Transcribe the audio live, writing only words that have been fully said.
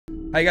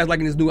How you guys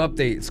liking this new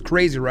update? It's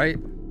crazy, right?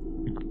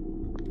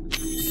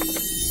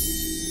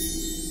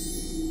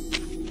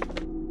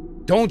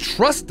 Don't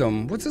trust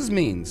them. What's this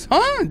means?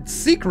 Huh?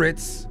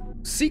 Secrets.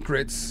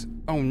 Secrets.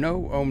 Oh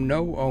no, oh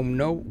no, oh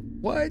no.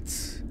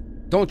 What?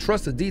 Don't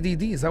trust the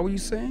DDD. Is that what you're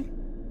saying?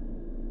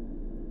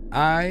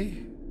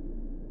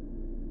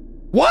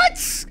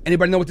 What?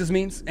 Anybody know what this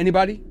means?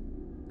 Anybody?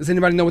 Does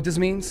anybody know what this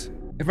means?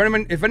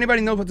 If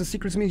anybody knows what the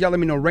secrets means, y'all let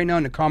me know right now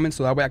in the comments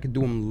so that way I can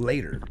do them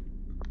later.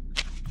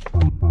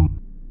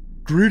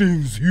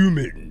 Greetings,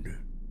 human.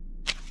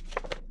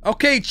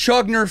 Okay,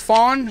 Chugner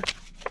Fawn.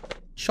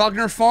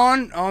 Chugner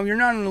Fawn, you're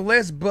not on the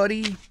list,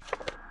 buddy.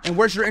 And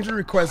where's your entry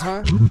request,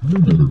 huh?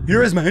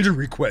 Here is my entry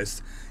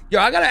request. Yo,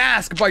 I gotta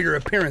ask about your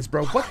appearance,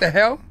 bro. What the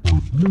hell?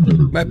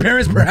 My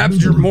appearance,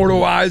 perhaps your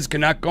mortal eyes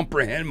cannot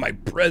comprehend my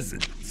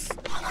presence.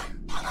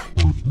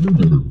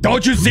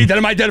 Don't you see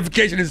that my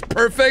identification is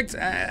perfect?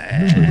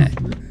 I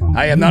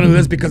am not on the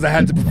list because I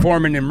had to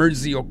perform an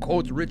emergency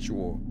occult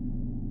ritual.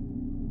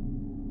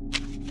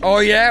 Oh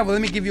yeah? Well,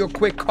 let me give you a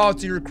quick call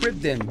to your crib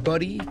then,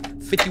 buddy.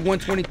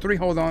 5123,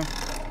 hold on.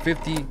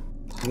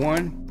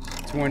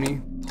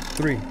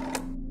 5123.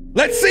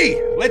 Let's see,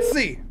 let's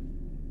see.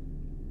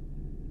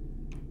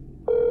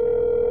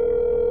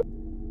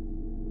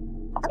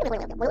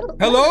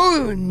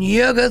 Hello,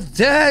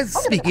 Nyagata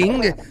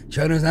speaking.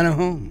 China's not at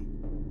home.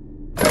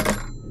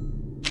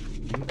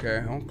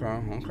 Okay.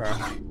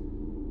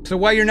 So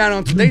why you're not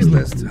on today's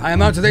list? I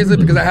am on today's list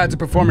because I had to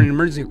perform an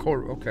emergency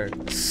call. Okay.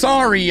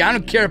 Sorry, I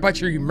don't care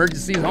about your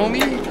emergencies,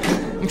 homie.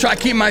 I'm trying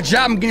to keep my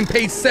job. I'm getting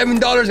paid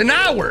 $7 an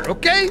hour,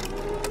 okay?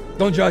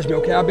 Don't judge me,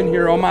 okay? I've been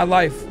here all my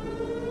life.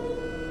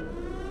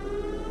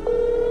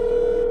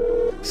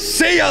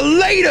 See ya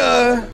later!